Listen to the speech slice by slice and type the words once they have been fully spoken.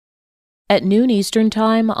At noon Eastern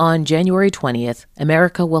Time on January 20th,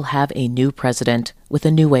 America will have a new president with a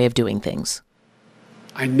new way of doing things.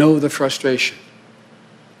 I know the frustration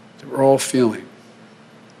that we're all feeling.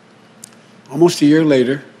 Almost a year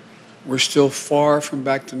later, we're still far from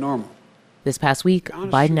back to normal. This past week,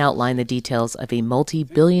 Biden outlined the details of a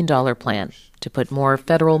multi-billion-dollar plan to put more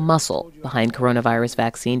federal muscle behind coronavirus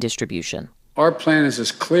vaccine distribution. Our plan is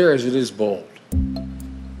as clear as it is bold.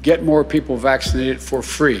 Get more people vaccinated for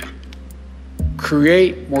free.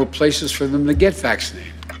 Create more places for them to get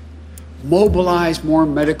vaccinated. Mobilize more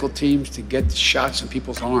medical teams to get the shots in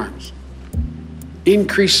people's arms.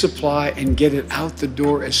 Increase supply and get it out the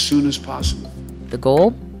door as soon as possible. The goal?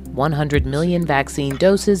 100 million vaccine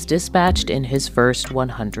doses dispatched in his first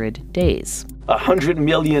 100 days. 100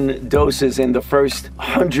 million doses in the first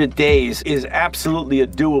 100 days is absolutely a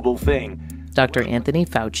doable thing. Dr. Anthony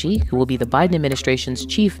Fauci, who will be the Biden administration's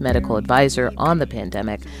chief medical advisor on the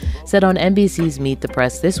pandemic, said on NBC's Meet the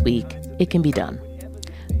Press this week, it can be done.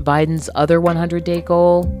 Biden's other 100-day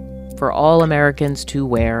goal? For all Americans to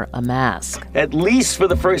wear a mask. At least for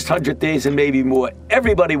the first 100 days and maybe more,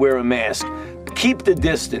 everybody wear a mask. Keep the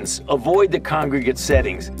distance. Avoid the congregate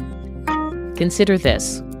settings. Consider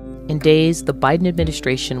this. In days, the Biden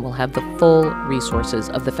administration will have the full resources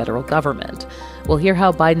of the federal government. We'll hear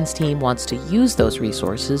how Biden's team wants to use those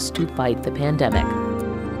resources to fight the pandemic.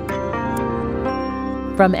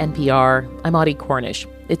 From NPR, I'm Audie Cornish.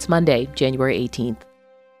 It's Monday, January 18th.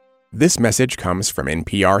 This message comes from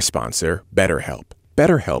NPR sponsor BetterHelp.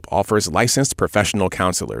 BetterHelp offers licensed professional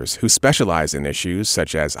counselors who specialize in issues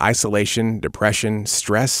such as isolation, depression,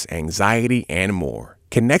 stress, anxiety, and more.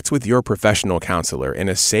 Connect with your professional counselor in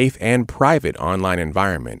a safe and private online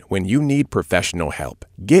environment when you need professional help.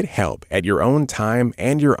 Get help at your own time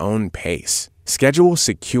and your own pace. Schedule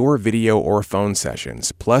secure video or phone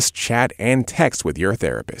sessions, plus chat and text with your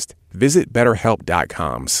therapist. Visit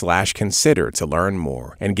BetterHelp.com/consider to learn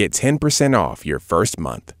more and get 10% off your first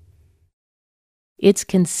month. It's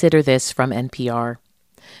Consider This from NPR.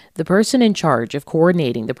 The person in charge of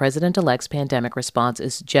coordinating the president-elect's pandemic response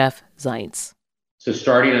is Jeff Zients. So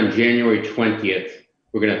starting on January 20th,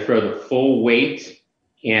 we're going to throw the full weight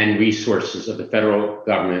and resources of the federal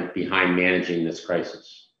government behind managing this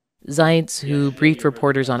crisis. Zients, who briefed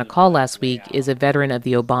reporters on a call last week, is a veteran of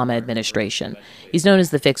the Obama administration. He's known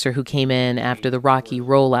as the fixer who came in after the rocky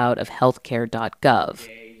rollout of healthcare.gov.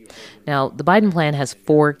 Now, the Biden plan has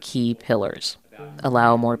 4 key pillars.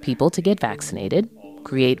 Allow more people to get vaccinated,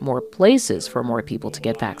 create more places for more people to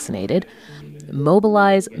get vaccinated,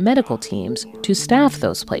 mobilize medical teams to staff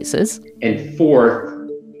those places, and fourth,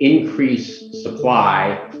 increase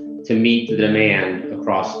supply to meet the demand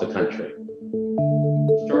across the country.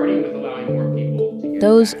 Starting with allowing more people to get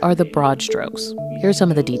Those are the broad strokes. Here are some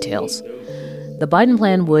of the details. The Biden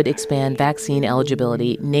plan would expand vaccine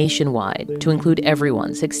eligibility nationwide to include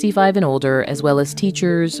everyone 65 and older, as well as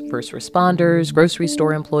teachers, first responders, grocery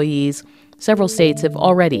store employees. Several states have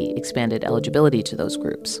already expanded eligibility to those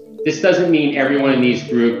groups. This doesn't mean everyone in these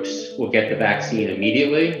groups will get the vaccine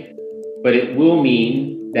immediately, but it will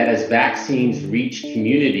mean that as vaccines reach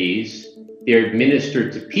communities, they're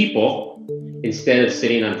administered to people instead of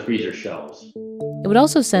sitting on freezer shelves. It would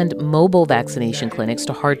also send mobile vaccination clinics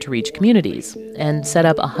to hard-to-reach communities and set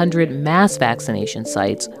up 100 mass vaccination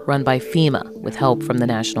sites run by FEMA with help from the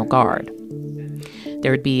National Guard.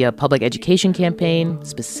 There would be a public education campaign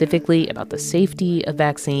specifically about the safety of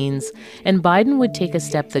vaccines, and Biden would take a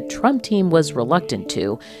step the Trump team was reluctant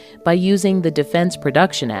to by using the Defense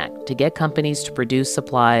Production Act to get companies to produce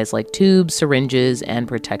supplies like tubes, syringes, and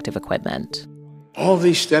protective equipment. All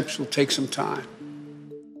these steps will take some time.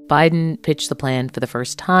 Biden pitched the plan for the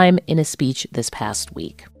first time in a speech this past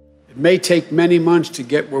week. It may take many months to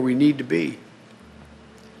get where we need to be.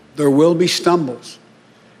 There will be stumbles.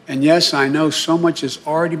 And yes, I know so much has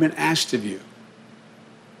already been asked of you.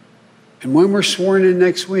 And when we're sworn in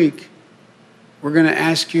next week, we're going to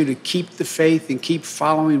ask you to keep the faith and keep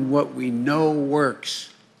following what we know works.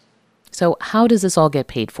 So how does this all get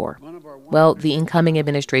paid for? Well, the incoming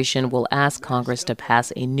administration will ask Congress to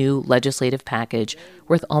pass a new legislative package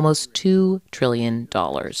worth almost $2 trillion.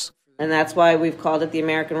 And that's why we've called it the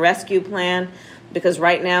American Rescue Plan, because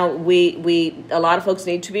right now a lot of folks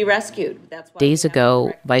need to be rescued. That's why Days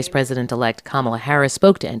ago, Vice President-elect Kamala Harris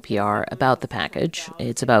spoke to NPR about the package.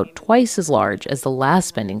 It's about twice as large as the last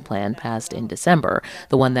spending plan passed in December,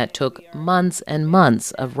 the one that took months and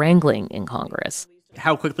months of wrangling in Congress.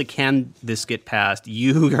 How quickly can this get passed?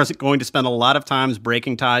 You are going to spend a lot of time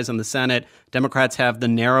breaking ties in the Senate. Democrats have the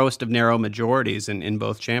narrowest of narrow majorities in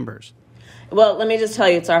both chambers. Well, let me just tell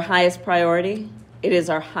you, it's our highest priority. It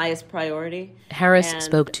is our highest priority. Harris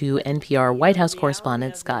spoke to NPR White House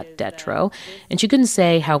correspondent Scott Detrow, and she couldn't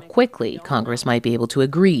say how quickly Congress might be able to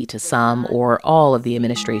agree to some or all of the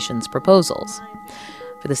administration's proposals.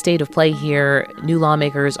 For the state of play here, new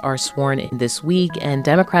lawmakers are sworn in this week, and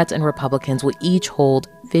Democrats and Republicans will each hold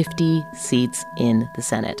 50 seats in the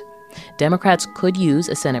Senate. Democrats could use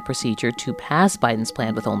a Senate procedure to pass Biden's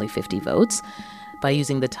plan with only 50 votes by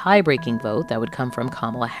using the tie-breaking vote that would come from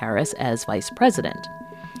Kamala Harris as vice president.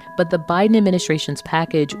 But the Biden administration's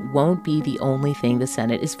package won't be the only thing the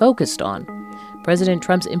Senate is focused on. President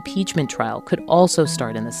Trump's impeachment trial could also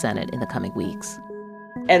start in the Senate in the coming weeks.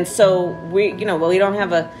 And so we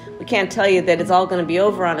can't tell you that it's all going to be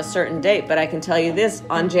over on a certain date, but I can tell you this,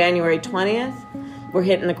 on January 20th, we're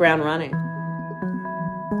hitting the ground running.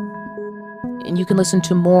 And you can listen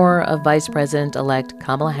to more of Vice President-elect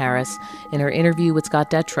Kamala Harris in her interview with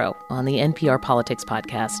Scott Detrow on the NPR Politics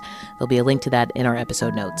podcast. There'll be a link to that in our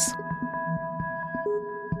episode notes.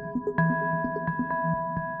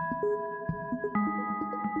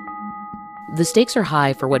 The stakes are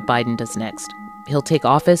high for what Biden does next. He'll take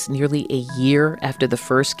office nearly a year after the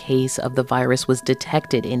first case of the virus was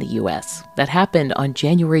detected in the U.S. That happened on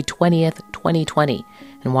January 20th, 2020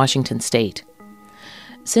 in Washington state.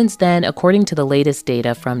 Since then, according to the latest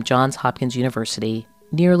data from Johns Hopkins University,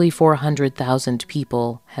 nearly 400,000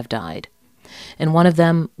 people have died. And one of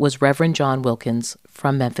them was Reverend John Wilkins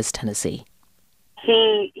from Memphis, Tennessee.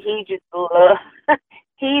 He just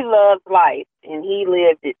he loved life, and he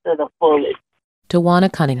lived it to the fullest.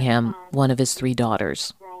 Tawana Cunningham, one of his 3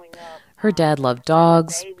 daughters. Her dad loved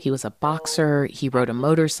dogs, he was a boxer, he rode a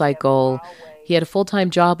motorcycle, he had a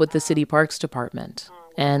full-time job with the city parks department.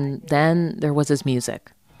 And then there was his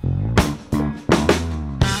music.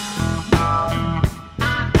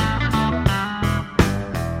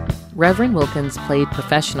 Reverend Wilkins played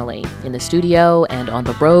professionally in the studio and on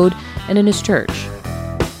the road and in his church.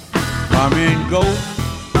 Come and go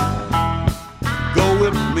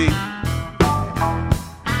with me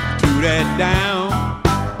to that down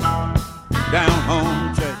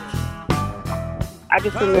home church. I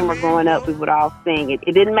just remember growing up, we would all sing it.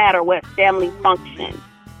 It didn't matter what family function.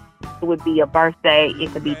 It would be a birthday,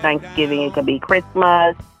 it could be Thanksgiving, it could be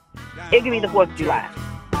Christmas, it could be the 4th of July.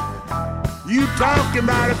 You talking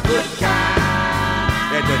about a good time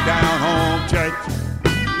at the down home church.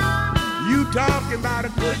 You talking about a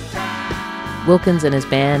good time. Wilkins and his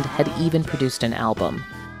band had even produced an album.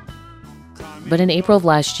 But in April of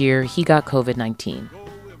last year, he got COVID-19.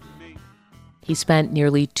 He spent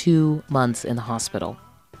nearly 2 months in the hospital.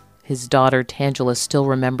 His daughter, Tangela, still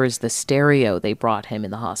remembers the stereo they brought him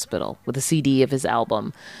in the hospital with a CD of his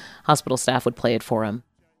album. Hospital staff would play it for him.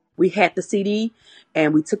 We had the CD,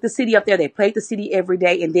 and we took the CD up there. They played the CD every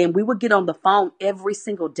day, and then we would get on the phone every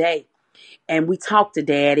single day. And we talked to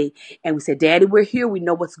Daddy, and we said, Daddy, we're here. We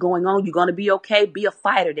know what's going on. You're going to be okay. Be a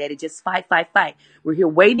fighter, Daddy. Just fight, fight, fight. We're here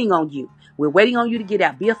waiting on you. We're waiting on you to get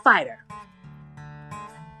out. Be a fighter.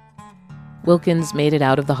 Wilkins made it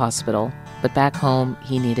out of the hospital, but back home,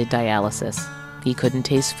 he needed dialysis. He couldn't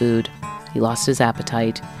taste food. He lost his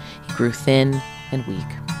appetite. He grew thin and weak.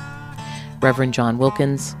 Reverend John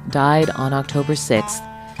Wilkins died on October 6th.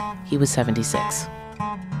 He was 76.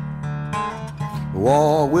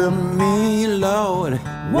 War with me, Lord.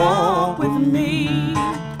 War with me.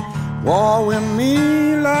 War with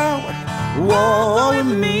me, Lord. War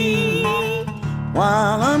with me.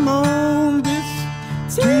 While I'm on this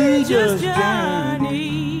teacher's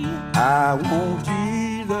journey, I want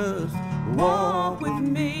Jesus. War with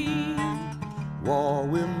me. War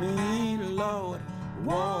with me, Lord.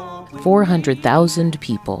 400,000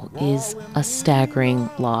 people is a staggering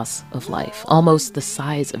loss of life, almost the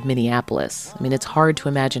size of Minneapolis. I mean, it's hard to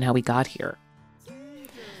imagine how we got here.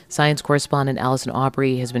 Science correspondent Allison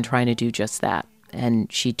Aubrey has been trying to do just that,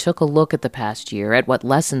 and she took a look at the past year, at what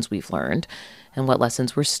lessons we've learned, and what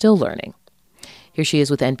lessons we're still learning. Here she is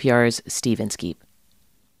with NPR's Steve Inskeep.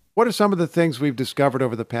 What are some of the things we've discovered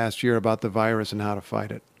over the past year about the virus and how to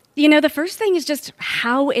fight it? You know, the first thing is just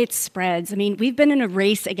how it spreads. I mean, we've been in a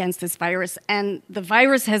race against this virus, and the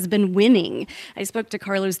virus has been winning. I spoke to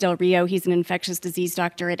Carlos Del Rio. He's an infectious disease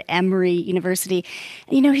doctor at Emory University.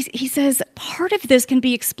 And, you know, he says part of this can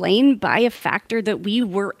be explained by a factor that we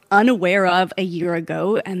were unaware of a year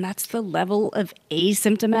ago, and that's the level of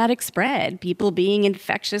asymptomatic spread, people being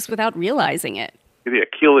infectious without realizing it. The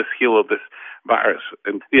Achilles heel of this virus,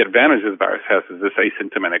 and the advantage this virus has is this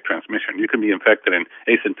asymptomatic transmission. You can be infected and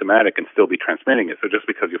asymptomatic and still be transmitting it. So just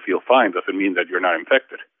because you feel fine doesn't mean that you're not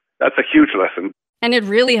infected. That's a huge lesson. And it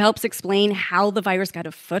really helps explain how the virus got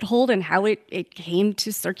a foothold and how it came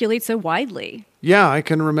to circulate so widely. Yeah, I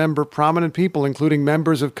can remember prominent people, including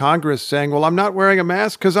members of Congress, saying, well, I'm not wearing a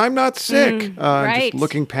mask because I'm not sick. Right. Just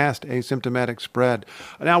looking past asymptomatic spread.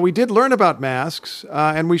 Now, we did learn about masks,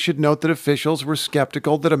 and we should note that officials were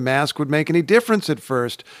skeptical that a mask would make any difference at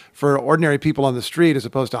first for ordinary people on the street as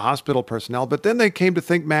opposed to hospital personnel. But then they came to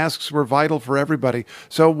think masks were vital for everybody.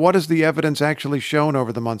 So what has the evidence actually shown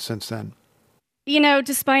over the months since then? You know,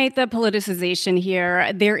 despite the politicization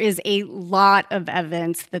here, there is a lot of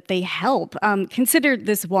evidence that they help. Consider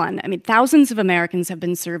this one. I mean, thousands of Americans have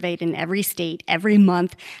been surveyed in every state every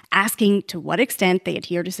month asking to what extent they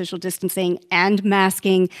adhere to social distancing and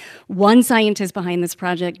masking. One scientist behind this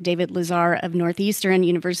project, David Lazar of Northeastern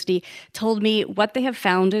University, told me what they have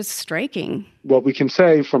found is striking. What we can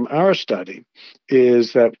say from our study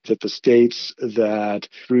is that the states that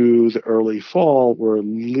through the early fall were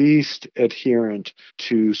least adherent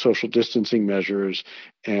to social distancing measures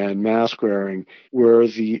and mask wearing were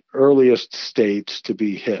the earliest states to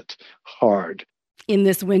be hit hard in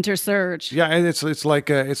this winter surge. Yeah, and it's like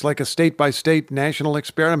a state-by-state national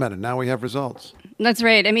experiment, and now we have results. That's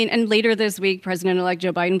right. I mean, and later this week, President-elect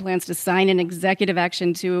Joe Biden plans to sign an executive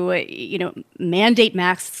action to, mandate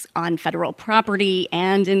masks on federal property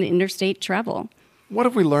and in interstate travel. What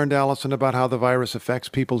have we learned, Allison, about how the virus affects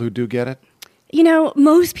people who do get it? You know,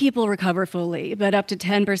 most people recover fully, but up to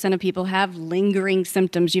 10% of people have lingering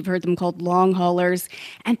symptoms. You've heard them called long haulers.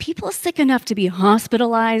 And people sick enough to be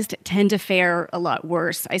hospitalized tend to fare a lot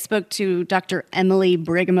worse. I spoke to Dr. Emily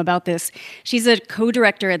Brigham about this. She's a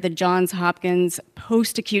co-director at the Johns Hopkins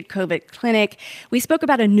Post-Acute COVID Clinic. We spoke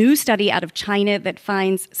about a new study out of China that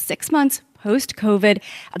finds 6 months post-COVID,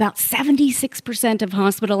 about 76% of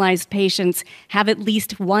hospitalized patients have at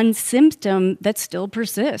least one symptom that still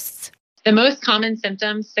persists. The most common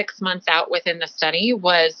symptom 6 months out within the study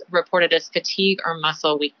was reported as fatigue or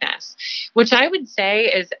muscle weakness, which I would say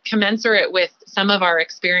is commensurate with some of our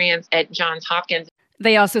experience at Johns Hopkins.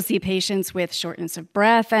 They also see patients with shortness of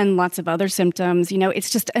breath and lots of other symptoms. You know,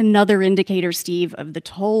 it's just another indicator, Steve, of the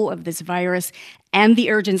toll of this virus and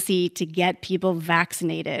the urgency to get people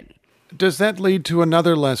vaccinated. Does that lead to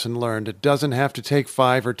another lesson learned? It doesn't have to take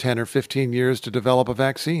 5 or 10 or 15 years to develop a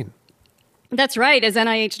vaccine. That's right. As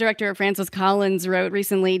NIH Director Francis Collins wrote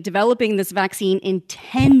recently, developing this vaccine in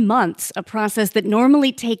 10 months, a process that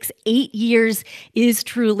normally takes 8 years, is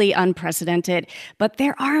truly unprecedented. But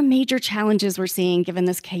there are major challenges we're seeing given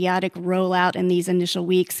this chaotic rollout in these initial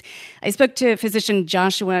weeks. I spoke to physician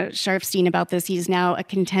Joshua Sharfstein about this. He's now a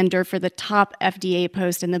contender for the top FDA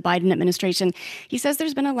post in the Biden administration. He says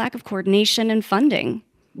there's been a lack of coordination and funding.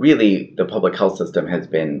 Really, the public health system has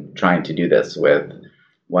been trying to do this with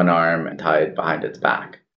one arm tied behind its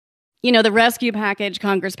back. You know, the rescue package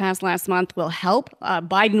Congress passed last month will help.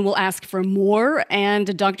 Biden will ask for more.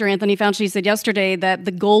 And Dr. Anthony Fauci said yesterday that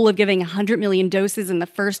the goal of giving 100 million doses in the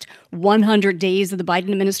first 100 days of the Biden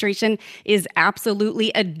administration is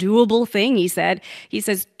absolutely a doable thing, he said. He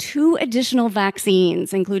says 2 additional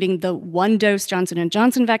vaccines, including the 1-dose Johnson &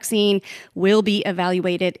 Johnson vaccine, will be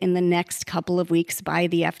evaluated in the next couple of weeks by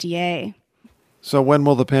the FDA. So when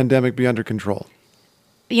will the pandemic be under control?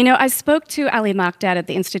 You know, I spoke to Ali Mokdad at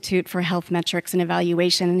the Institute for Health Metrics and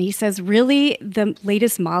Evaluation, and he says really the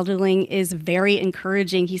latest modeling is very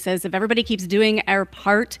encouraging. He says if everybody keeps doing our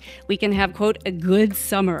part, we can have, quote, a good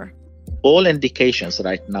summer. All indications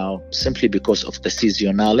right now, simply because of the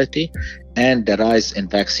seasonality and the rise in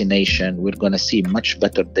vaccination, we're going to see much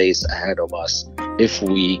better days ahead of us if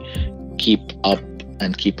we keep up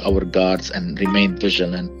and keep our guards and remain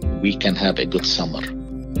vigilant. We can have a good summer.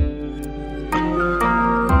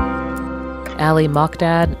 Ali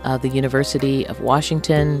Mokdad of the University of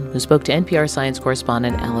Washington, who spoke to NPR science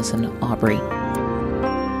correspondent Allison Aubrey.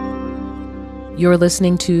 You're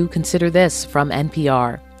listening to Consider This from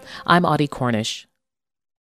NPR. I'm Audie Cornish.